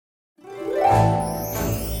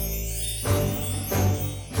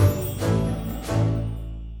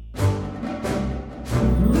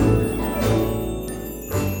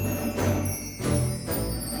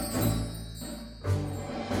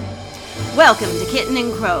Welcome to Kitten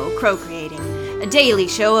and CrowCreating, a daily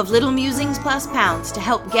show of little musings plus pounce to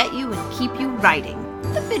help get you and keep you writing.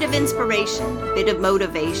 With a bit of inspiration, a bit of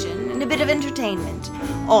motivation, and a bit of entertainment,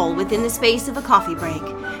 all within the space of a coffee break,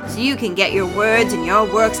 so you can get your words and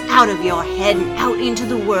your works out of your head and out into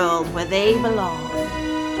the world where they belong.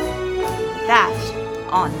 With that,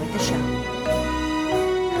 on with the show.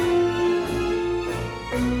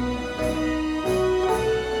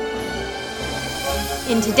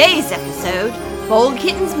 In today's episode, Bold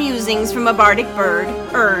Kitten's Musings from a Bardic Bird,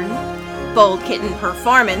 Earn, Bold Kitten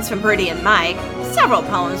PurrFormance from Birdy Mike, several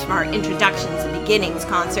poems from our Introductions and Beginnings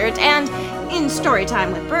concert, and, in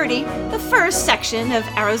Storytime with Birdy, the first section of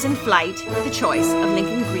Arrows in Flight, the choice of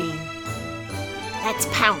Lincoln Green. Let's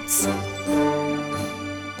pounce!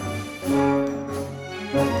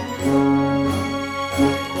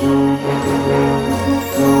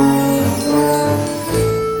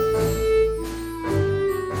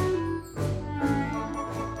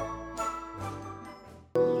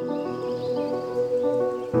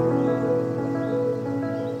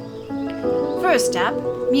 First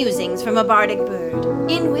up, Musings from a Bardic Bird,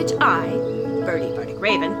 in which I, Birdy Bardic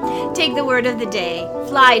Raven, take the word of the day,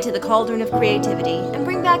 fly to the cauldron of creativity, and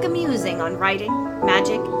bring back a musing on writing,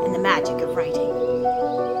 magic, and the magic of writing.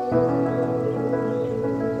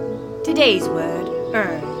 Today's word,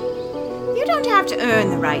 earn. You don't have to earn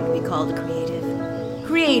the right to be called creative.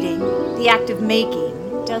 Creating, the act of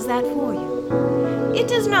making, does that for you. It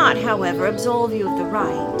does not, however, absolve you of the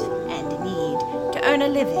right and need to earn a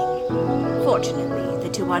living. Fortunately, the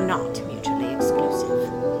two are not mutually exclusive.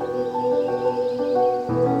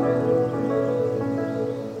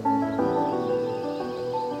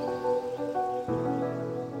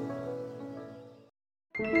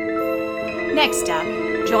 Next up,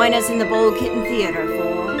 join us in the Bold Kitten Theater for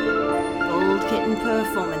Bold Kitten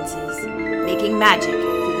PurrFormances, making magic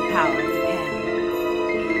through the power of the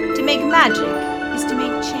pen. To make magic is to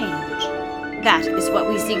make change. That is what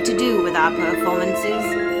we seek to do with our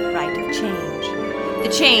performances. Right of change.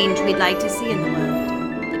 The change we'd like to see in the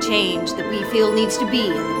world. The change that we feel needs to be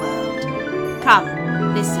in the world. Come,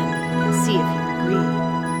 listen, and see if you agree.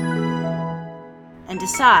 And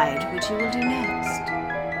decide what you will do next.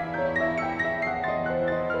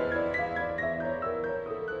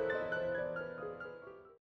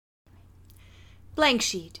 Blank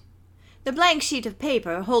sheet. The blank sheet of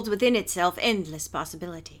paper holds within itself endless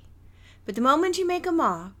possibility. But the moment you make a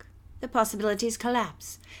mark, the possibilities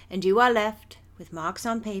collapse, and you are left with marks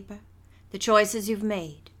on paper, the choices you've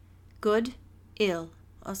made, good, ill,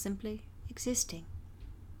 or simply existing.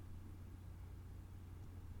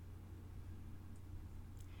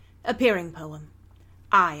 Appearing poem.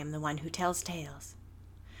 I am the one who tells tales.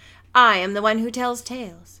 I am the one who tells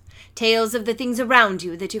tales. Tales of the things around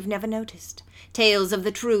you that you've never noticed. Tales of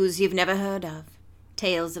the truths you've never heard of.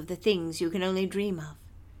 Tales of the things you can only dream of.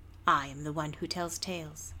 I am the one who tells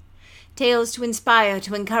tales. Tales to inspire,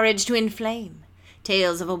 to encourage, to inflame.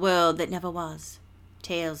 Tales of a world that never was.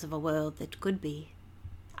 Tales of a world that could be.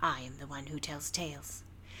 I am the one who tells tales.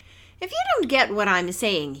 If you don't get what I'm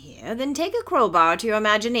saying here, then take a crowbar to your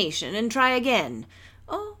imagination and try again.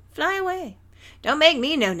 Or fly away. Don't make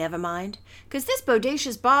me know never mind, 'cause this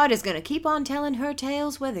bodacious bard is going to keep on telling her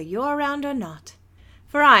tales whether you're around or not.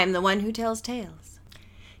 For I am the one who tells tales.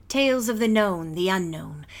 Tales of the known, the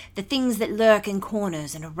unknown, the things that lurk in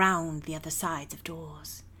corners and around the other sides of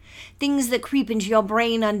doors. Things that creep into your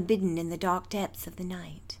brain unbidden in the dark depths of the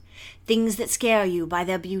night. Things that scare you by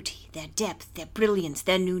their beauty, their depth, their brilliance,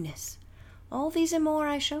 their newness. All these and more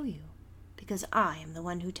I show you, because I am the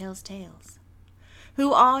one who tells tales.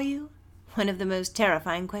 Who are you? One of the most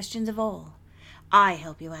terrifying questions of all. I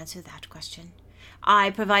help you answer that question. I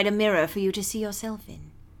provide a mirror for you to see yourself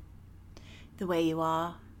in. The way you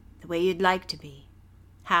are, the way you'd like to be.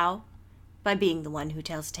 How? By being the one who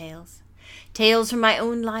tells tales. Tales from my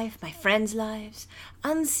own life, my friends' lives.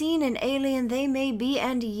 Unseen and alien they may be,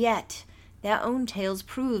 and yet their own tales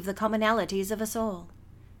prove the commonalities of us all.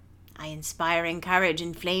 I inspire, encourage,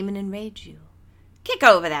 inflame, and enrage you. Kick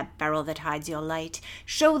over that barrel that hides your light.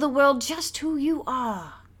 Show the world just who you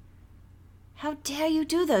are. How dare you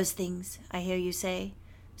do those things, I hear you say,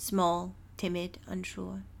 small, timid,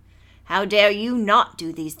 unsure. How dare you not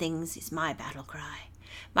do these things is my battle cry.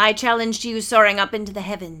 My challenge to you soaring up into the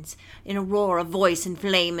heavens in a roar of voice and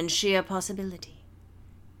flame and sheer possibility.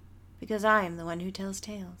 Because I am the one who tells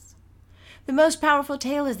tales. The most powerful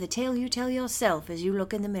tale is the tale you tell yourself as you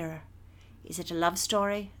look in the mirror. Is it a love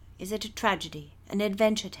story? Is it a tragedy? An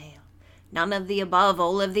adventure tale? None of the above,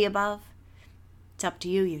 all of the above? It's up to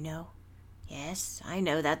you, you know. Yes, I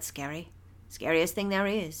know that's scary. Scariest thing there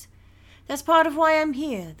is. That's part of why I'm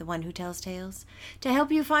here, the one who tells tales, to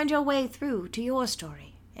help you find your way through to your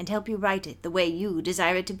story, and help you write it the way you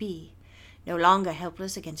desire it to be, no longer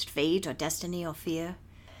helpless against fate or destiny or fear.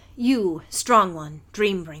 You, strong one,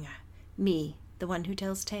 dream bringer. Me, the one who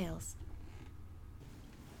tells tales.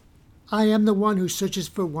 I am the one who searches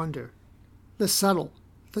for wonder, the subtle,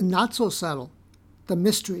 the not so subtle, the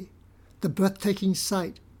mystery, the breathtaking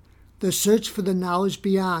sight, the search for the knowledge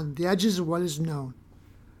beyond the edges of what is known,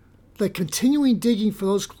 the continuing digging for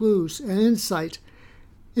those clues and insight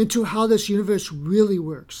into how this universe really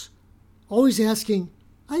works, always asking,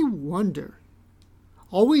 I wonder,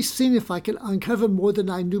 always seeing if I can uncover more than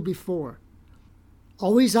I knew before,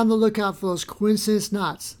 always on the lookout for those coincidence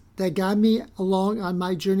knots that guide me along on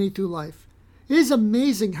my journey through life. It is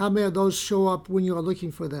amazing how many of those show up when you are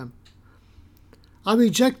looking for them. I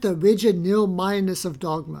reject the rigid, narrow-mindedness of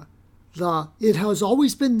dogma. The "it has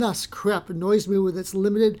always been thus" crap annoys me with its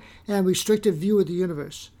limited and restrictive view of the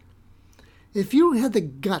universe. If you don't have the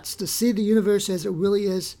guts to see the universe as it really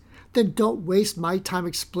is, then don't waste my time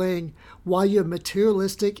explaining why your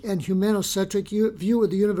materialistic and humanocentric view of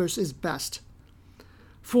the universe is best.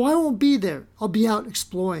 For I won't be there. I'll be out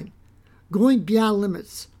exploring, going beyond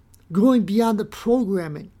limits, going beyond the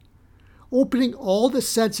programming, opening all the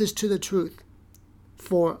senses to the truth.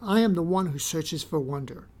 For I am the one who searches for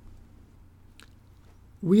wonder.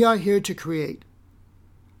 We are here to create.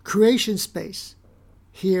 Creation space.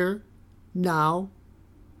 Here, now,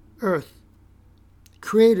 Earth.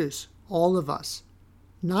 Creators, all of us.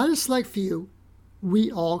 Not a select few.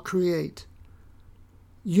 We all create.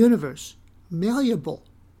 Universe, malleable,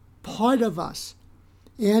 part of us,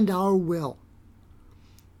 and our will.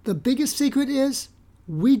 The biggest secret is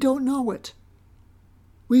we don't know it.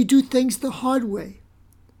 We do things the hard way.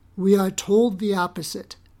 We are told the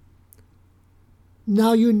opposite.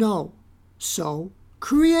 Now you know, so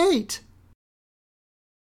create.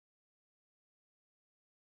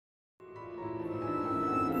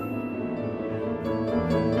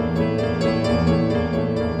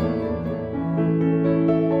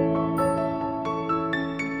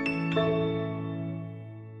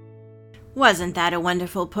 Wasn't that a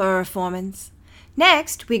wonderful performance?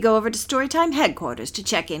 Next, we go over to StoryTime headquarters to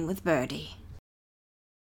check in with Birdy.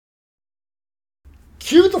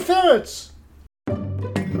 Cue the ferrets!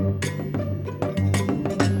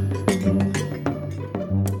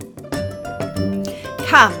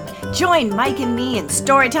 Come, join Mike and me in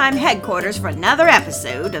StoryTime headquarters for another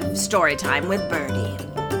episode of StoryTime with Birdy.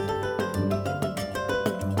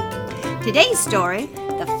 Today's story,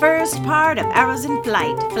 the first part of Arrows in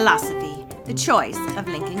Flight, Philosophy, the Choice of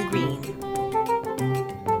Lincoln Green.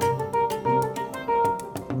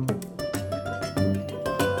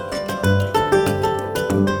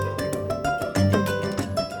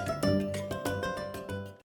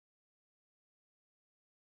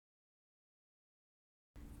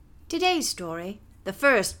 Today's story, the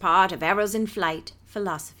first part of Arrows in Flight,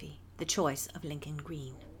 Philosophy, the Choice of Lincoln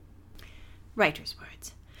Green. Writer's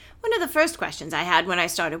words. One of the first questions I had when I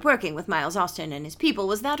started working with Miles Austen and his people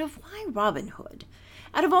was that of why Robin Hood?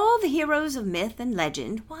 Out of all the heroes of myth and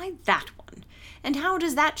legend, why that one? And how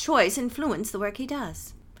does that choice influence the work he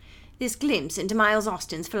does? This glimpse into Miles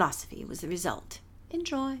Austen's philosophy was the result.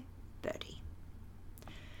 Enjoy, Birdy.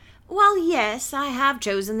 While yes, I have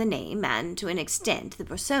chosen the name and, to an extent, the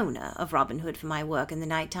persona of Robin Hood for my work in the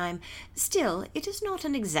nighttime, still it is not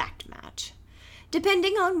an exact match.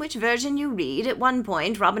 Depending on which version you read, at one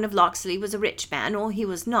point Robin of Locksley was a rich man or he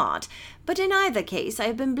was not, but in either case I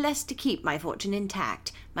have been blessed to keep my fortune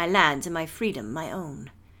intact, my lands and my freedom my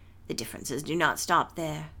own. The differences do not stop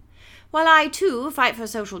there. While I, too, fight for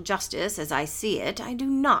social justice as I see it, I do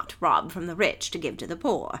not rob from the rich to give to the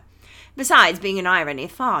poor. Besides being an irony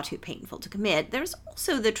far too painful to commit, there is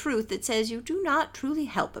also the truth that says you do not truly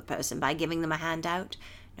help a person by giving them a handout,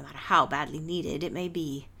 no matter how badly needed it may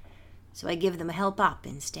be. So I give them a help up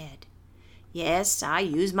instead. Yes, I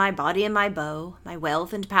use my body and my bow, my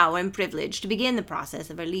wealth and power and privilege to begin the process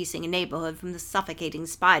of releasing a neighborhood from the suffocating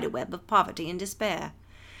spiderweb of poverty and despair.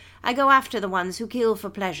 I go after the ones who kill for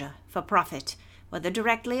pleasure, for profit, whether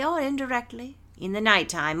directly or indirectly, in the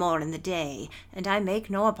nighttime or in the day, and I make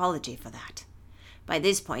no apology for that. By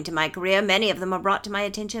this point in my career, many of them are brought to my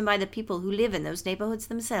attention by the people who live in those neighborhoods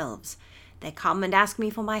themselves. They come and ask me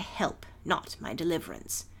for my help, not my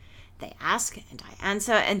deliverance. They ask, and I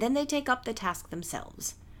answer, and then they take up the task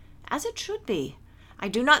themselves. As it should be. I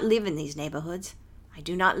do not live in these neighborhoods. I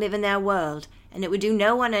do not live in their world, and it would do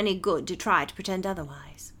no one any good to try to pretend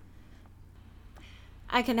otherwise.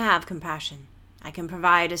 I can have compassion. I can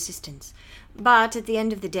provide assistance. But at the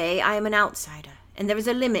end of the day, I am an outsider, and there is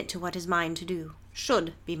a limit to what is mine to do.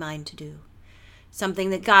 should be mine to do. Something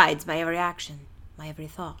that guides my every action, my every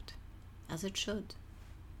thought, as it should.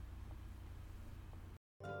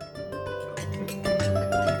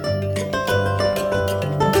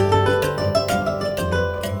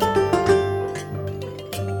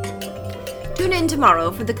 Tune in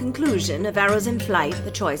tomorrow for the conclusion of Arrows in Flight,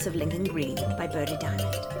 The Choice of Lincoln Green by Birdy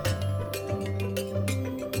Diamond.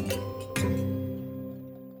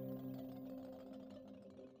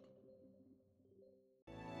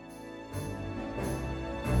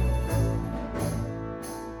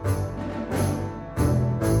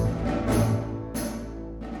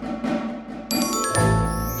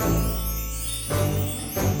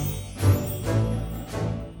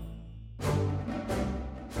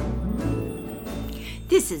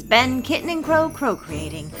 This has been Kitten and Crow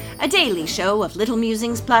CrowCreating, a daily show of little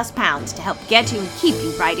musings plus pounds to help get you and keep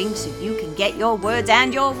you writing so you can get your words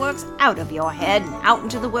and your works out of your head and out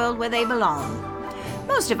into the world where they belong.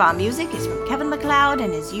 Most of our music is from Kevin MacLeod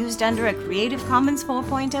and is used under a Creative Commons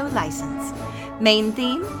 4.0 license. Main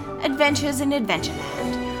theme, Adventures in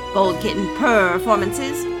Adventureland. Bold Kitten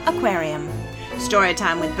PurrFormance's Aquarium.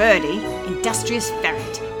 Storytime with Birdy, Industrious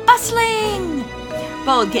Ferret. Bustling!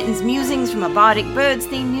 Bold Kitten's Musings from a Bardic Bird's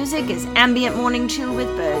theme music is Ambient Morning Chill with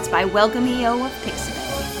Birds by Welcome EO of Pixabay.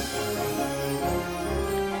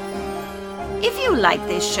 If you like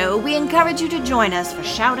this show, we encourage you to join us for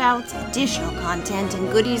shout-outs, additional content,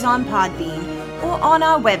 and goodies on Podbean or on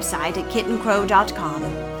our website at kittencrow.com.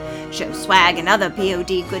 Show swag and other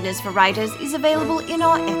POD goodness for writers is available in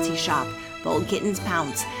our Etsy shop, Bold Kittens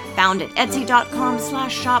Pounce, found at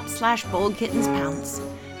etsy.com/shop/boldkittenspounce.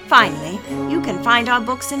 Finally, you can find our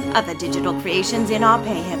books and other digital creations in our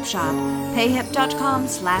PayHip shop,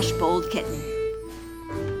 payhip.com/boldkitten.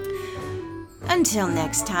 Until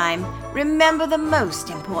next time, remember the most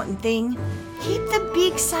important thing, keep the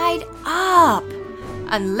beak side up.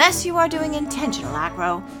 Unless you are doing intentional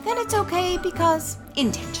acro, then it's okay because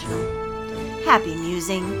intentional. Happy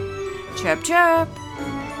musing. Chirp chirp.